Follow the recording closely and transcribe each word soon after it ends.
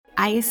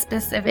I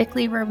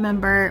specifically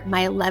remember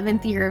my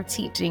 11th year of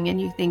teaching,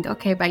 and you think,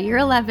 okay, by year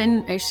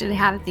 11, I should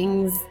have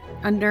things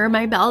under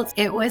my belt.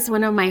 It was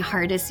one of my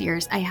hardest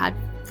years. I had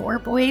 4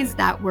 boys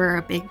that were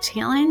a big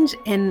challenge,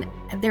 and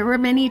there were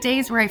many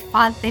days where I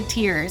fought the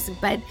tears,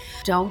 but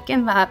don't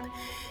give up.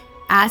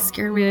 Ask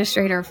your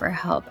administrator for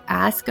help.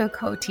 Ask a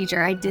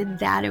co-teacher. I did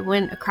that. I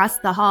went across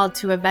the hall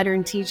to a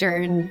veteran teacher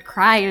and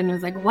cried and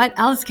was like, what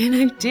else can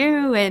I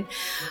do? And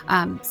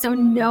so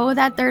know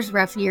that there's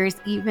rough years,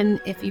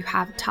 even if you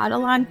have taught a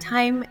long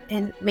time,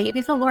 and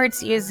maybe the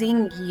Lord's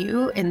using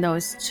you in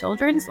those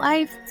children's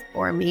life,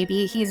 or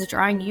maybe he's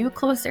drawing you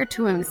closer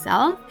to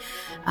himself.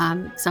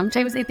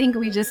 Sometimes I think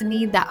we just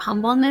need that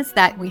humbleness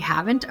that we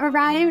haven't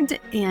arrived,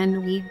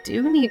 and we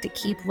do need to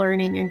keep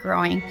learning and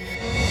growing.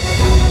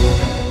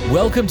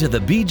 Welcome to the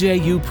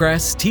BJU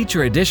Press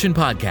Teacher Edition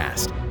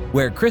podcast,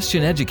 where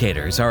Christian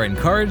educators are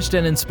encouraged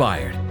and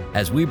inspired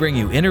as we bring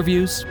you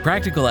interviews,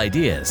 practical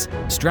ideas,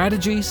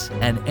 strategies,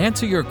 and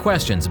answer your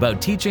questions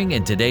about teaching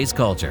in today's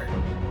culture.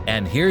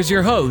 And here's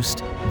your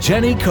host,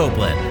 Jenny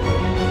Copeland.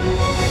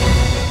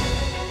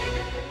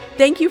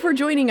 Thank you for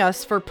joining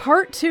us for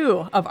part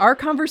 2 of our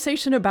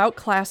conversation about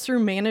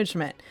classroom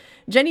management.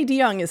 Jenny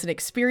DeYoung is an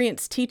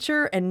experienced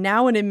teacher and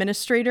now an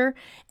administrator,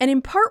 and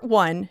in part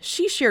 1,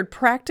 she shared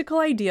practical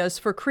ideas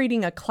for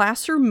creating a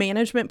classroom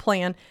management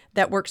plan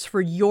that works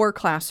for your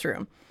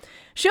classroom.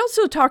 She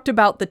also talked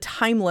about the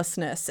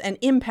timelessness and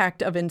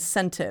impact of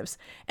incentives,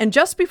 and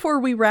just before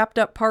we wrapped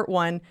up part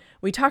 1,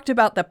 we talked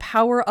about the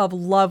power of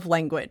love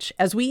language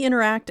as we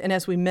interact and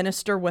as we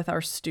minister with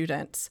our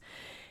students.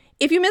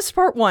 If you missed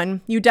part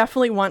 1, you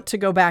definitely want to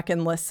go back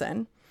and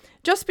listen.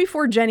 Just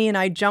before Jenny and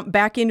I jump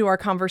back into our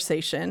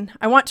conversation,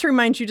 I want to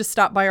remind you to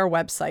stop by our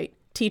website,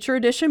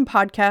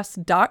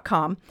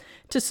 teachereditionpodcast.com,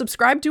 to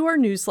subscribe to our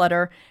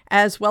newsletter,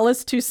 as well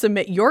as to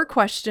submit your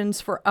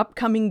questions for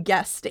upcoming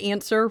guests to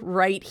answer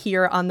right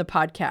here on the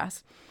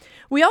podcast.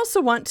 We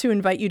also want to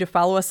invite you to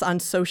follow us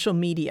on social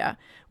media.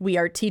 We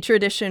are Teacher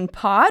Edition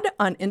Pod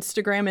on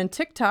Instagram and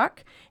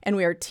TikTok, and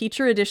we are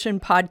Teacher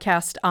Edition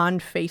Podcast on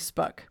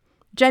Facebook.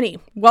 Jenny,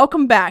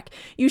 welcome back.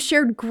 You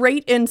shared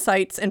great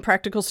insights and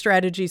practical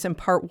strategies in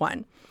part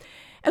 1.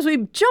 As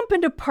we jump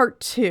into part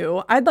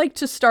 2, I'd like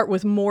to start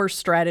with more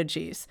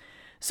strategies.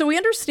 So we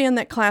understand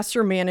that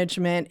classroom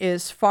management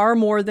is far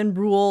more than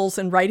rules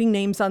and writing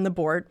names on the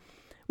board.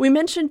 We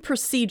mentioned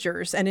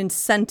procedures and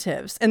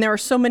incentives, and there are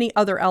so many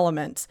other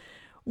elements.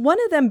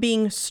 One of them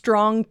being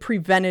strong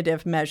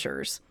preventative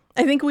measures.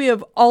 I think we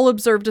have all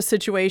observed a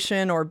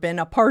situation or been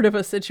a part of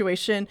a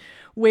situation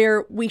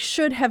where we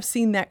should have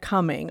seen that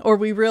coming, or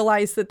we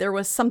realized that there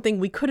was something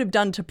we could have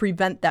done to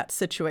prevent that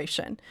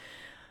situation.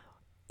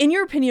 In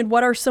your opinion,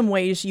 what are some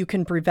ways you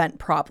can prevent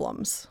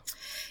problems?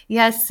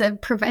 Yes,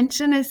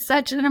 prevention is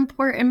such an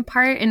important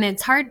part, and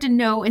it's hard to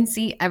know and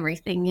see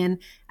everything. And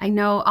I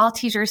know all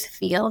teachers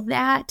feel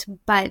that,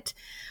 but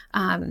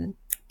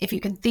if you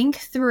can think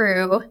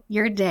through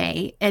your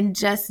day and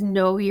just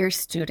know your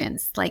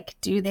students, like,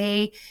 do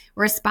they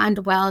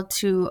respond well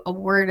to a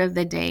word of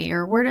the day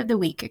or word of the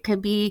week? It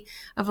could be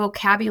a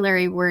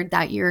vocabulary word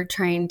that you're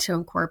trying to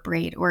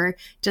incorporate, or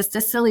just a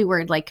silly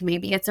word, like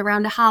maybe it's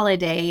around a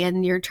holiday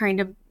and you're trying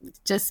to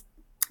just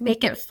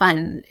make it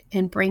fun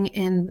and bring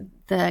in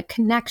the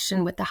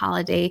connection with the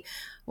holiday,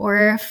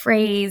 or a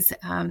phrase,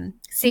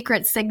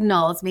 secret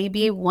signals.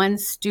 Maybe one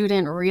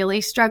student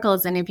really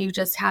struggles, and if you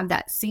just have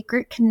that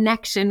secret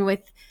connection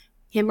with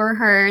him or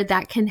her,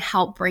 that can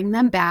help bring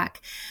them back.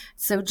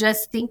 So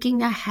just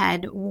thinking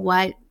ahead,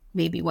 what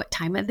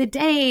time of the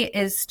day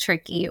is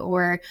tricky,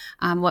 or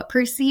what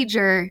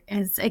procedure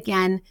is,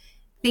 again,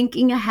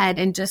 thinking ahead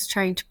and just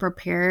trying to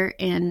prepare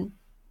and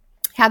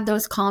have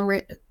those call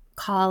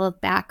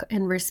back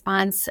and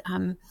response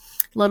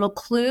little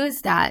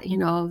clues that,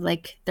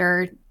 like, there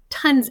are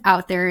tons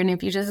out there. And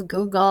if you just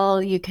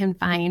Google, you can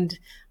find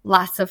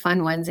lots of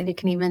fun ones, and you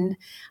can even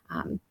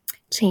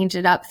change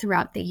it up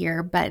throughout the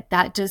year. But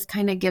that just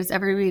kind of gives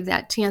everybody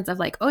that chance of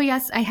like, oh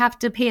yes, I have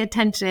to pay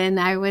attention.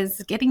 I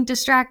was getting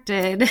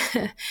distracted.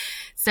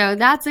 So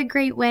that's a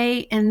great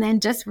way. And then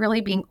just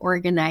really being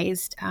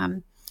organized.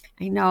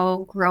 I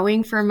know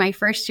growing from my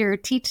first year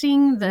of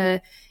teaching,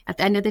 at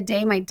the end of the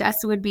day, my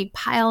desk would be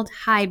piled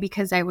high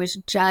because I was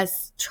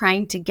just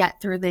trying to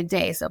get through the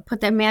day. So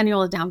put that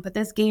manual down, put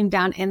this game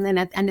down, and then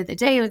at the end of the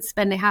day, I would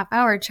spend a half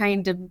hour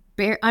trying to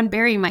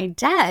unbury my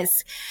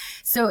desk.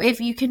 So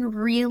if you can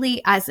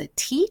really, as a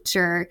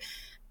teacher,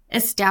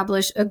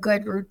 establish a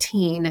good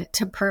routine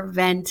to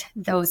prevent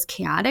those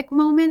chaotic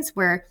moments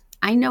where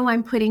I know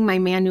I'm putting my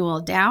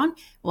manual down,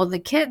 well, the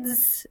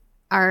kids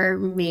are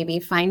maybe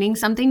finding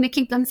something to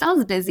keep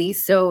themselves busy.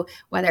 So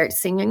whether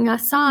it's singing a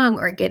song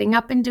or getting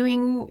up and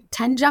doing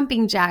 10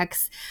 jumping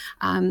jacks,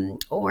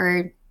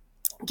 or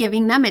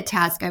giving them a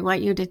task. I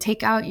want you to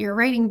take out your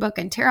writing book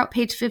and tear out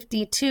page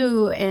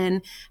 52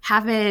 and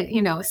have it,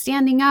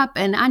 standing up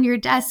and on your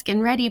desk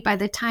and ready by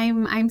the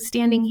time I'm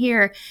standing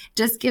here.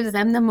 Just gives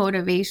them the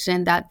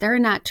motivation that they're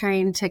not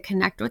trying to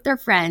connect with their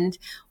friend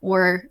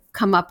or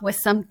come up with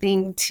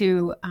something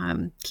to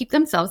keep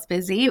themselves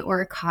busy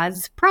or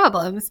cause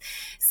problems.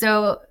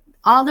 So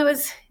all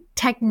those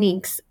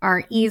techniques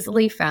are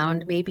easily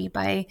found, maybe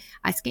by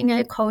asking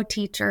a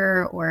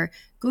co-teacher or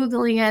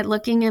Googling it,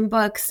 looking in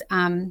books,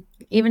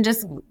 even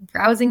just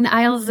browsing the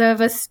aisles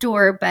of a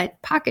store,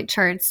 but pocket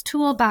charts,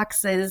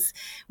 toolboxes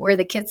where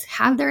the kids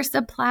have their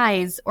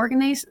supplies,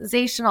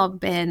 organizational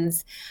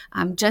bins,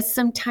 just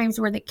sometimes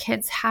where the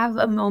kids have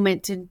a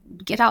moment to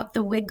get out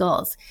the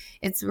wiggles.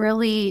 It's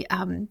really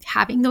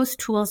having those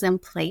tools in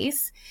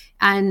place.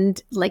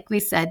 And like we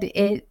said,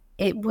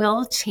 it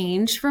will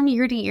change from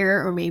year to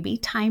year or maybe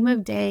time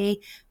of day,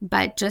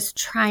 but just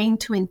trying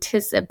to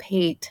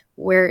anticipate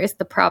where is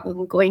the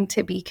problem going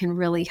to be can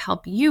really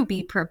help you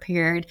be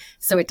prepared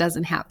so it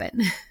doesn't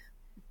happen.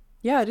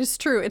 Yeah, it is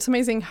true. It's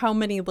amazing how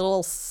many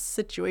little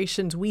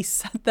situations we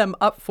set them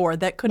up for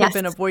that could have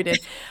been avoided.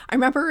 I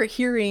remember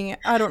hearing,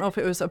 I don't know if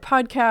it was a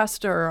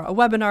podcast or a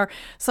webinar,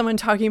 someone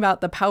talking about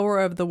the power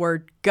of the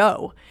word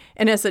go.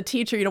 And as a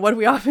teacher, what do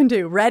we often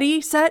do? Ready,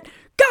 set,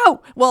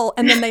 go. Well,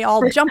 and then they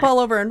all jump all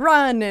over and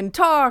run and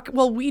talk.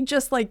 Well, we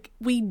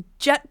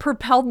jet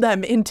propelled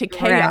them into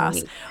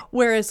chaos. Right.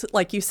 Whereas,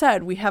 like you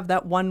said, we have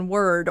that one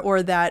word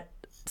or that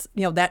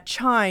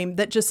chime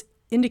that just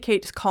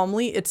indicates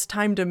calmly it's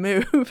time to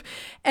move.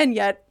 And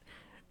yet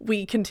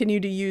we continue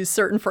to use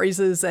certain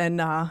phrases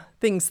and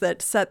things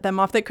that set them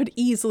off that could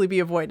easily be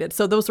avoided.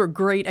 So those were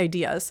great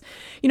ideas.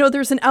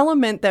 There's an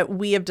element that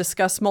we have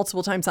discussed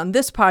multiple times on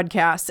this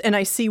podcast, and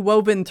I see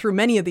woven through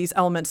many of these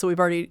elements that we've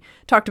already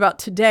talked about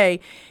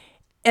today,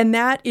 and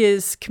that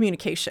is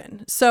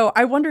communication. So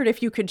I wondered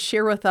if you could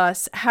share with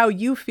us how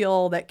you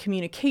feel that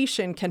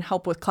communication can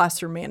help with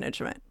classroom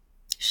management.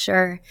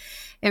 Sure.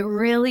 It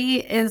really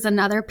is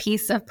another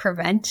piece of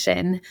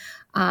prevention.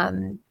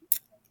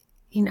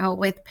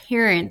 With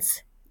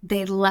parents,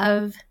 they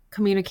love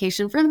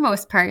communication for the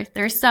most part.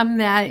 There's some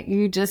that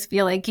you just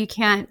feel like you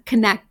can't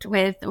connect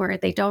with or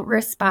they don't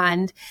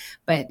respond,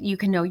 but you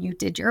can know you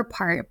did your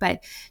part.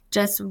 But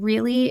just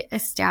really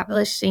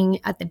establishing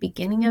at the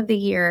beginning of the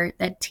year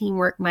that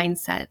teamwork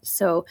mindset.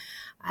 So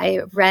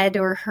I read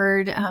or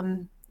heard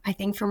I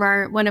think from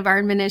one of our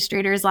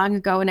administrators long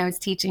ago when I was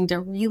teaching, to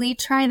really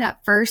try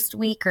that first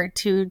week or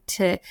two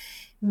to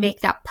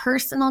make that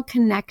personal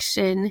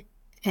connection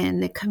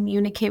and to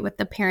communicate with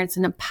the parents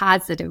in a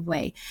positive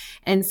way.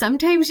 And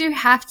sometimes you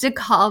have to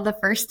call the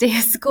first day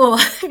of school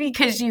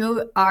because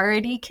you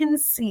already can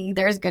see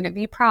there's going to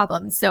be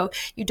problems. So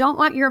you don't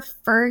want your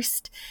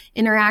first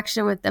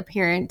interaction with the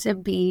parent to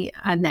be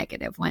a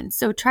negative one.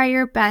 So try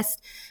your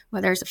best,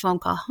 whether it's a phone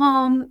call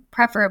home,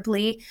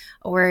 preferably,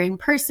 or in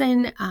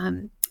person,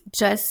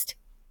 just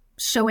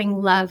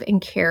showing love and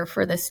care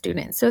for the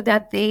student so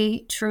that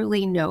they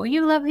truly know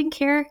you love and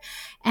care.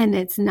 And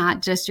it's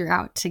not just you're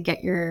out to get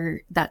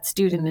that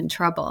student in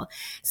trouble.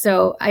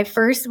 So I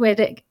first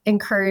would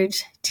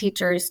encourage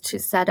teachers to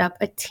set up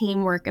a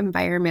teamwork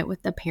environment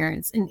with the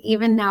parents. And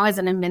even now as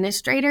an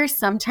administrator,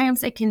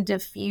 sometimes I can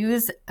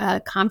diffuse a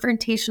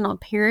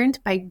confrontational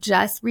parent by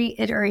just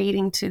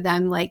reiterating to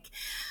them, like,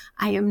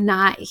 I am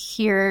not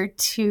here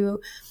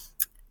to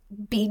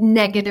be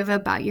negative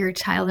about your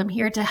child. I'm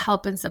here to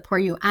help and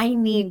support you. I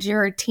need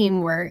your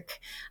teamwork,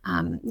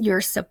 your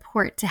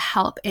support to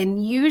help.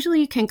 And usually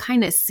you can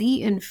kind of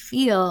see and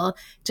feel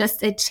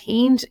just a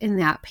change in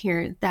that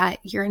parent, that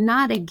you're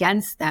not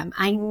against them.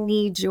 I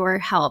need your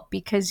help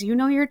because you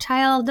know your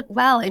child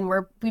well, and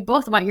we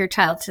both want your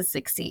child to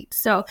succeed.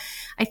 So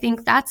I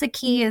think that's a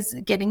key, is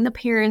getting the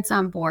parents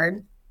on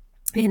board.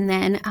 And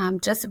then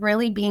just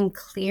really being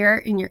clear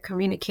in your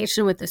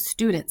communication with the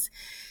students.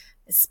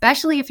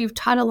 Especially if you've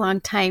taught a long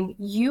time,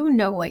 you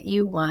know what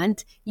you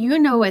want, you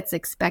know what's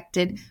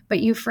expected,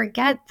 but you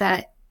forget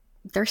that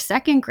they're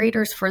second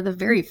graders for the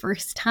very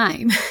first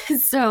time.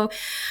 So,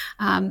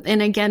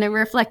 and again, I'm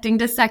reflecting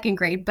to second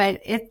grade,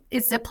 but it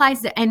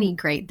applies to any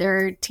grade.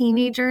 They're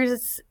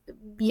teenagers,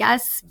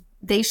 yes,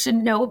 they should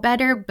know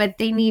better, but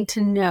they need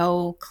to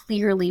know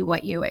clearly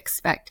what you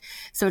expect.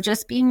 So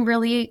just being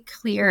really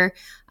clear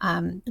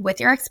with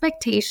your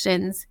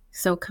expectations.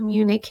 So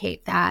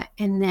communicate that,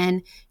 and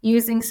then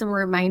using some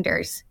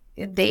reminders.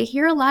 They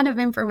hear a lot of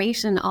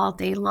information all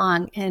day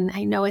long. And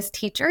I know as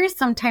teachers,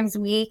 sometimes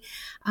we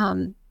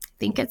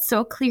think it's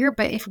so clear,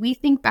 but if we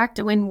think back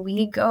to when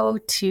we go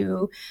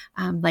to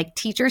like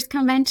teachers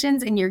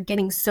conventions and you're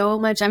getting so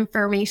much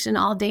information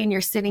all day and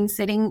you're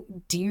sitting,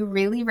 do you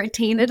really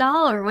retain it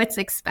all or what's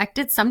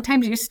expected?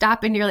 Sometimes you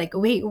stop and you're like,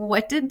 wait,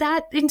 what did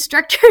that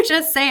instructor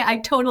just say? I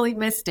totally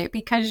missed it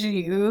because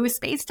you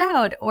spaced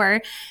out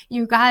or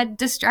you got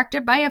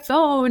distracted by a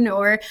phone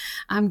or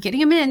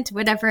getting a mint,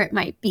 whatever it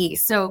might be.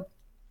 So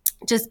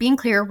just being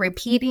clear,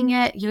 repeating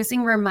it,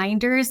 using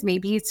reminders.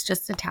 Maybe it's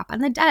just a tap on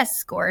the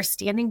desk or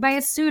standing by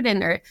a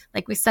student, or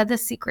like we said, the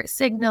secret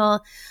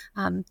signal,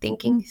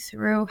 thinking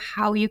through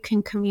how you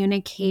can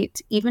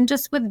communicate, even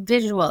just with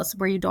visuals,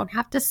 where you don't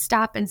have to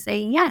stop and say,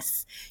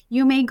 yes,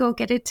 you may go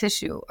get a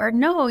tissue, or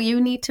no,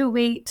 you need to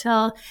wait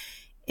till,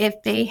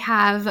 if they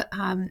have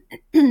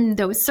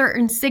those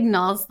certain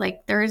signals,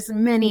 like there's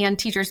many on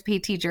Teachers Pay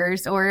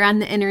Teachers or on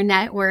the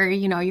internet where,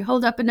 you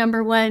hold up a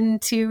number 1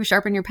 to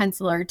sharpen your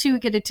pencil, or 2,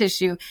 get a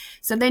tissue.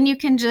 So then you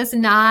can just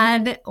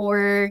nod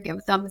or give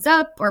a thumbs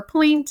up or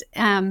point.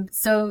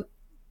 So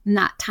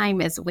not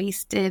time is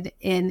wasted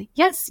in,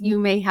 yes, you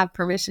may have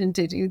permission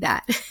to do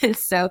that.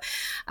 So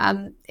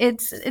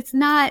it's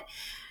not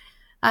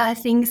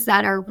things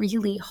that are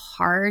really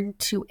hard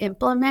to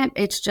implement.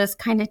 It's just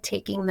kind of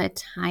taking the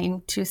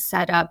time to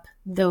set up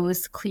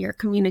those clear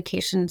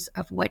communications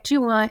of what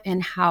you want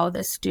and how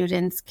the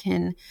students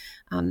can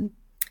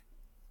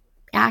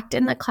act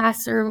in the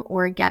classroom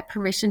or get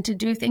permission to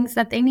do things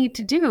that they need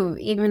to do,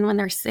 even when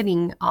they're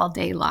sitting all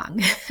day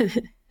long.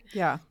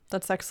 Yeah,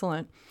 that's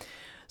excellent.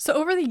 So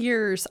over the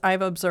years,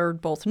 I've observed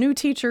both new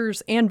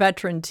teachers and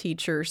veteran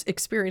teachers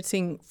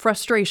experiencing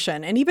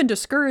frustration and even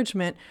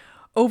discouragement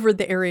over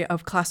the area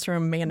of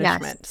classroom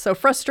management. Yes. So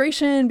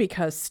frustration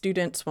because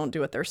students won't do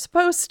what they're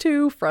supposed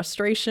to,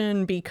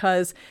 frustration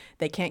because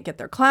they can't get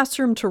their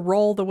classroom to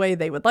roll the way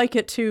they would like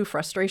it to,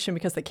 frustration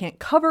because they can't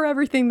cover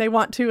everything they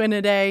want to in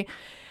a day.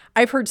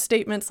 I've heard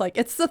statements like,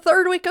 it's the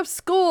 3rd week of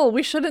school,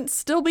 we shouldn't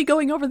still be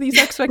going over these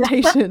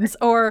expectations.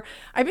 Or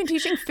I've been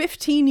teaching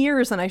 15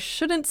 years and I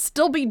shouldn't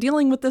still be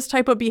dealing with this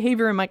type of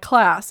behavior in my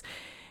class.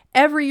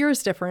 Every year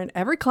is different.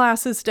 Every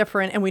class is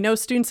different. And we know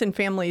students and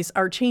families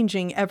are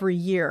changing every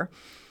year.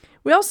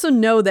 We also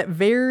know that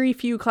very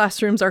few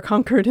classrooms are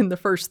conquered in the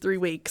first 3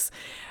 weeks.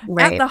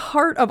 Right. At the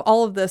heart of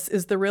all of this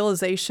is the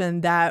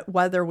realization that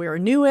whether we're a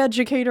new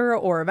educator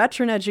or a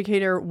veteran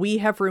educator, we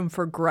have room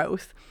for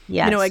growth.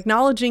 Yes.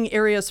 Acknowledging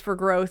areas for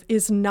growth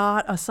is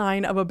not a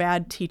sign of a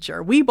bad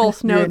teacher. We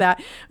both know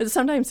that, but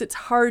sometimes it's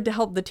hard to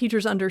help the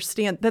teachers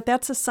understand that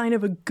that's a sign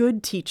of a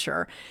good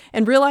teacher.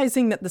 And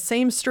realizing that the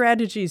same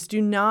strategies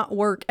do not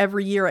work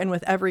every year and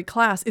with every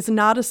class is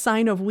not a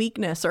sign of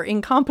weakness or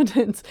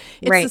incompetence.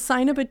 It's a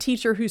sign of a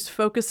teacher who's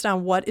focused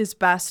on what is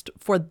best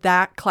for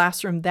that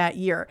classroom that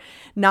year,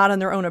 not on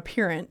their own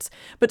appearance.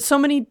 But so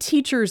many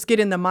teachers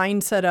get in the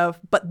mindset of,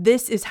 but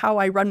this is how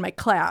I run my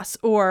class,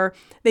 or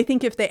they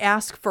think if they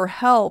ask for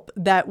help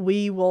that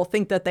we will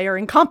think that they are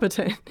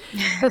incompetent.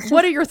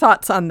 What are your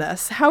thoughts on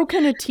this? How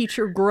can a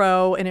teacher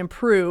grow and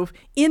improve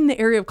in the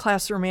area of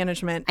classroom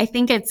management? I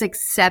think it's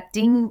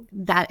accepting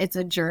that it's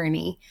a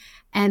journey.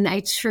 And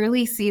I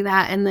truly see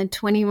that in the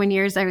 21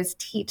 years I was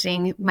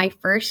teaching. My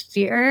first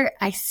year,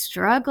 I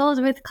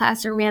struggled with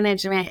classroom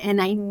management and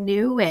I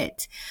knew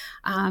it.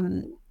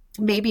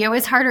 Maybe I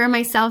was harder on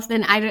myself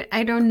than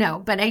I don't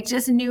know, but I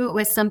just knew it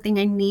was something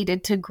I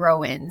needed to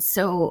grow in.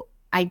 So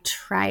I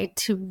tried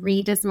to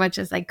read as much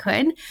as I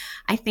could.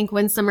 I think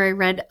one summer I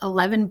read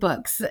 11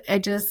 books. I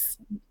just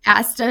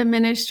asked an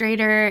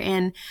administrator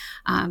and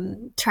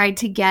tried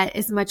to get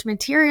as much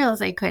material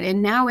as I could.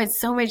 And now it's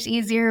so much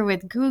easier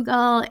with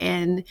Google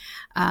and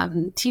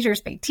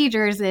Teachers Pay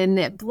Teachers and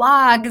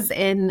blogs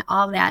and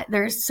all that.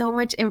 There's so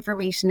much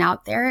information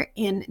out there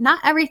and not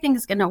everything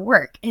is going to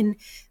work. And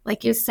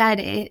like you said,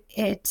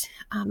 it's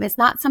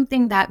not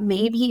something that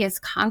maybe has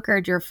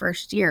conquered your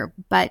first year,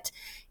 but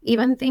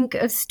even think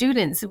of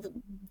students.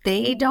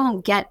 They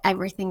don't get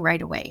everything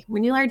right away.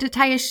 When you learn to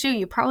tie a shoe,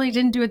 you probably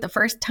didn't do it the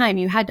first time.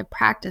 You had to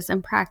practice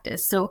and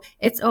practice. So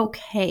it's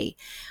okay.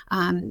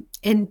 And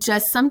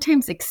just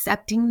sometimes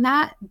accepting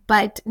that,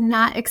 but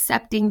not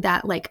accepting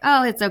that like,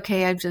 oh, it's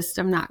okay.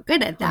 I'm not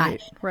good at that.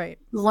 Right.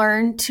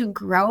 Learn to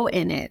grow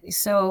in it.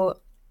 So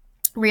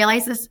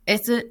realize this,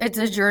 it's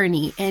a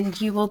journey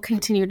and you will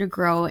continue to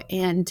grow.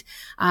 And,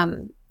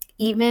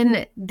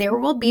 even there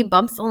will be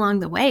bumps along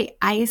the way.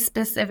 I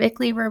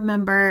specifically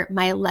remember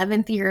my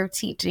 11th year of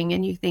teaching,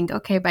 and you think,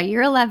 okay, by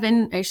year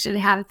 11, I should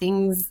have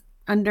things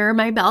under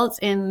my belt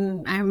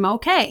and I'm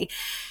okay.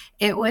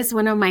 It was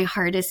one of my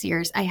hardest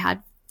years. I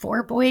had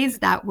 4 boys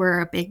that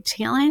were a big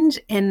challenge,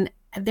 and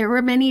there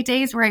were many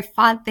days where I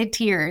fought the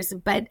tears,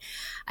 but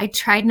I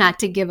tried not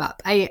to give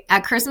up. I,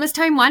 at Christmas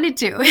time, wanted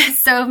to.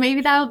 So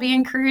maybe that'll be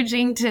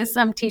encouraging to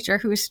some teacher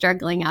who's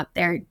struggling out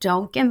there.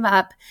 Don't give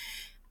up.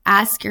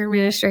 Ask your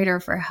administrator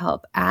for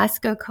help.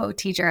 Ask a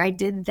co-teacher. I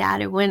did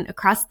that. I went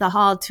across the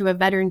hall to a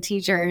veteran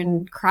teacher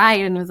and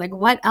cried and was like,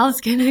 what else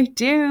can I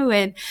do?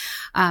 And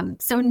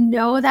so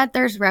know that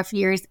there's rough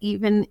years,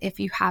 even if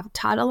you have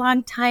taught a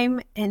long time,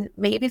 and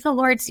maybe the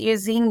Lord's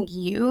using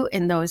you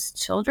in those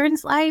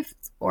children's lives,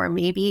 or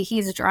maybe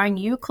he's drawing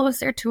you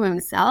closer to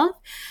himself.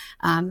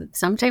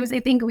 Sometimes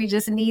I think we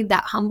just need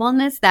that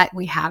humbleness that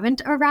we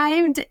haven't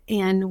arrived,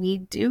 and we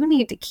do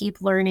need to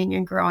keep learning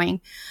and growing.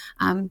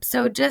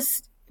 So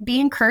just be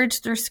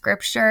encouraged through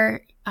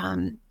scripture.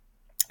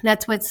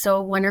 That's what's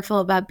so wonderful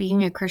about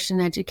being a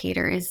Christian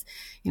educator is,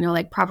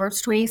 like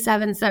Proverbs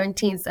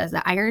 27:17 says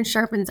that iron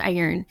sharpens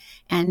iron.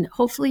 And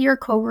hopefully your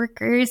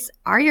coworkers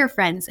are your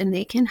friends and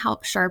they can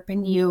help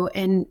sharpen you.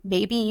 And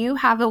maybe you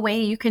have a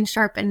way you can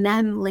sharpen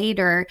them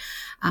later,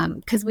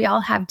 because we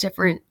all have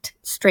different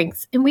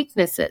strengths and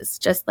weaknesses,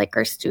 just like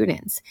our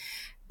students.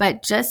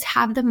 But just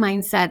have the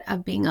mindset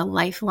of being a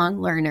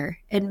lifelong learner.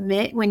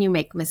 Admit when you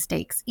make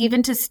mistakes,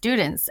 even to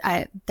students.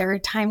 There are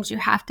times you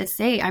have to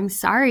say, I'm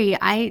sorry,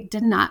 I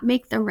did not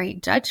make the right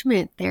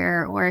judgment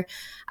there, or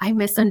I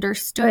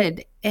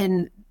misunderstood.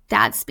 And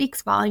that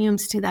speaks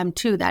volumes to them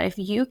too, that if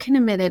you can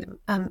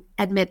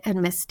admit a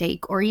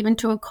mistake, or even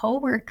to a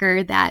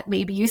coworker that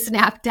maybe you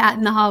snapped at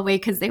in the hallway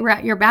because they were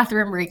at your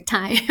bathroom break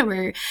time,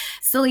 or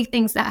silly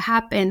things that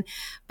happen,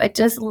 but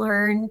just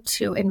learn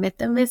to admit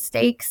the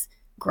mistakes,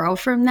 grow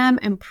from them,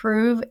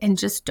 improve, and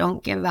just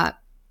don't give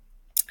up.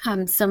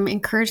 Some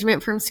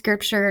encouragement from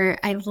scripture.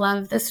 I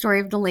love the story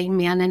of the lame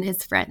man and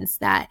his friends,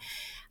 that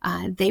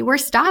they were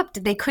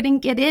stopped. They couldn't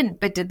get in,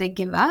 but did they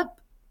give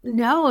up?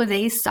 No,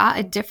 they saw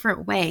a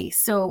different way.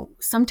 So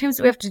sometimes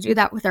we have to do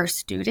that with our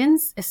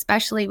students,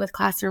 especially with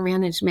classroom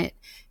management.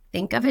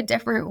 Think of a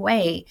different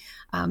way.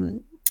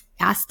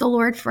 Ask the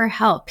Lord for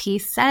help. He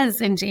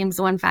says in James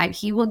 1:5,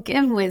 he will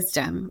give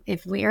wisdom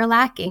if we are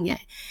lacking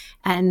it.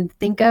 And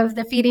think of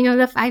the feeding of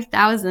the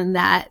 5,000,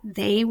 that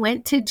they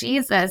went to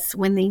Jesus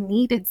when they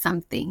needed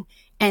something.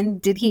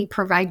 And did he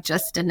provide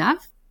just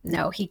enough?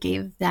 No, he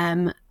gave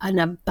them an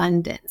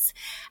abundance.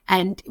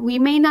 And we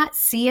may not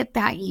see it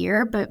that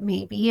year, but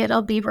maybe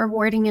it'll be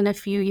rewarding in a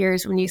few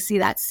years when you see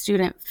that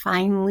student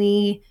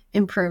finally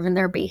improve in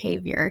their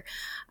behavior.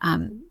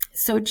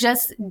 So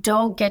just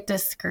don't get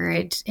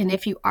discouraged. And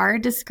if you are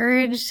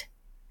discouraged,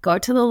 go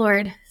to the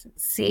Lord,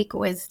 seek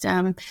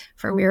wisdom,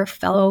 for we are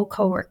fellow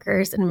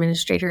coworkers and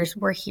administrators.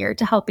 We're here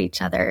to help each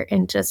other.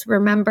 And just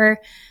remember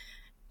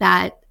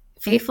that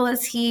faithful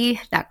is he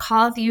that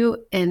calleth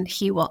you, and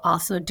he will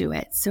also do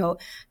it. So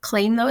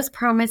claim those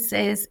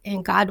promises,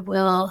 and God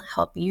will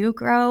help you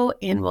grow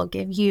and will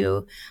give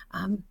you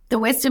the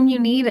wisdom you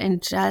need,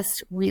 and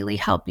just really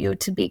help you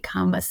to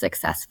become a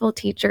successful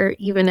teacher,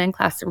 even in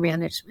classroom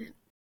management.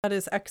 That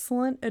is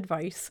excellent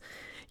advice.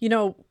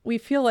 We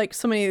feel like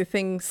so many of the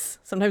things,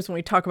 sometimes when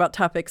we talk about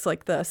topics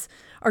like this,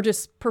 are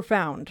just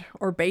profound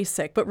or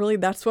basic, but really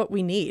that's what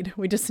we need.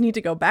 We just need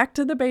to go back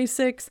to the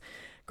basics,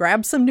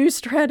 grab some new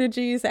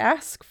strategies,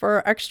 ask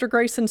for extra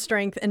grace and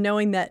strength, and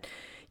knowing that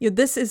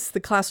this is the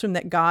classroom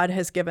that God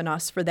has given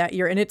us for that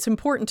year. And it's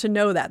important to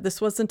know that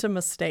this wasn't a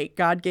mistake.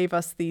 God gave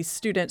us these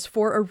students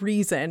for a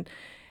reason,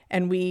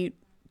 and we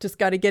just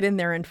got to get in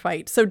there and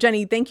fight. So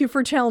Jenny, thank you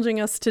for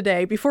challenging us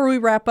today. Before we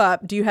wrap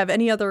up, do you have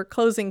any other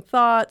closing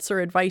thoughts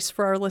or advice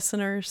for our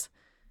listeners?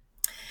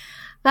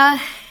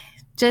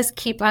 Just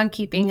keep on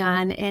keeping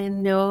on,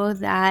 and know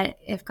that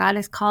if God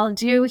has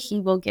called you, he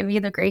will give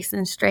you the grace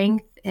and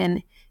strength.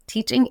 And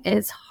teaching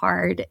is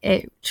hard.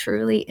 It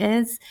truly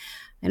is.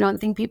 I don't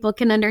think people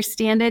can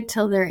understand it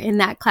till they're in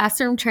that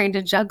classroom trying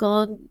to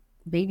juggle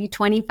maybe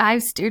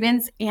 25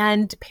 students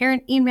and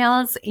parent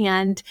emails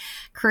and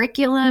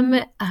curriculum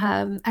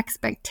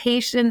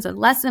expectations and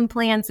lesson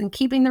plans and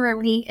keeping the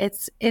room neat.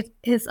 It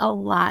is a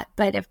lot,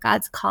 but if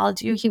God's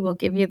called you, he will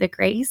give you the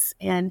grace,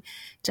 and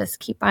just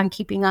keep on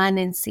keeping on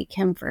and seek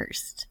him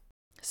first.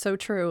 So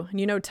true.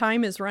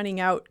 Time is running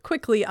out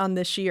quickly on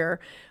this year,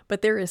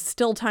 but there is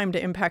still time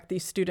to impact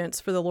these students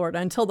for the Lord.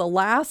 Until the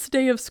last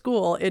day of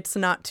school, it's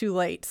not too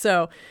late.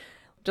 So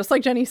just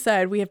like Jenny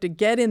said, we have to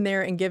get in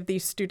there and give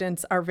these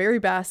students our very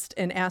best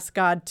and ask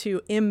God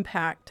to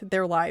impact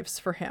their lives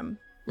for him.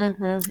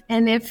 Mm-hmm.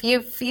 And if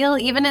you feel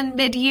even in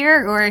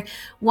mid-year or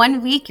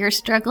 1 week you're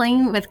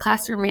struggling with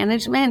classroom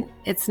management,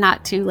 it's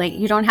not too late.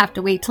 You don't have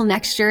to wait till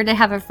next year to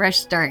have a fresh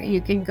start.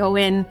 You can go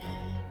in,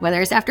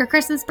 whether it's after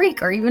Christmas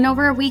break or even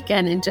over a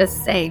weekend, and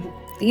just say,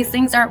 these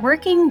things aren't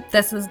working.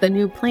 This is the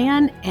new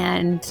plan,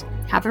 and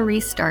have a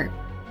restart.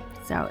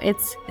 So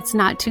it's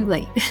not too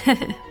late.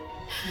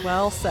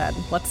 Well said.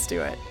 Let's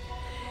do it.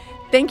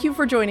 Thank you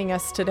for joining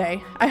us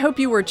today. I hope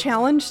you were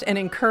challenged and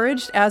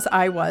encouraged as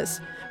I was.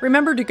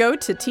 Remember to go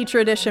to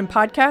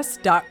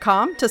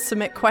teachereditionpodcast.com to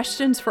submit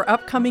questions for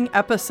upcoming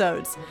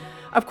episodes.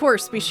 Of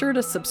course, be sure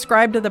to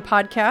subscribe to the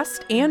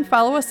podcast and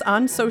follow us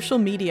on social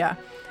media.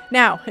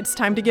 Now, it's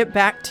time to get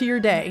back to your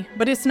day,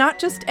 but it's not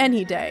just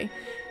any day.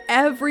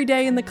 Every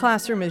day in the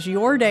classroom is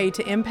your day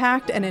to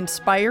impact and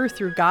inspire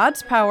through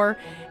God's power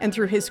and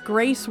through his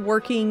grace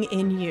working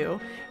in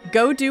you.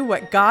 Go do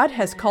what God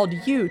has called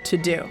you to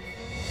do.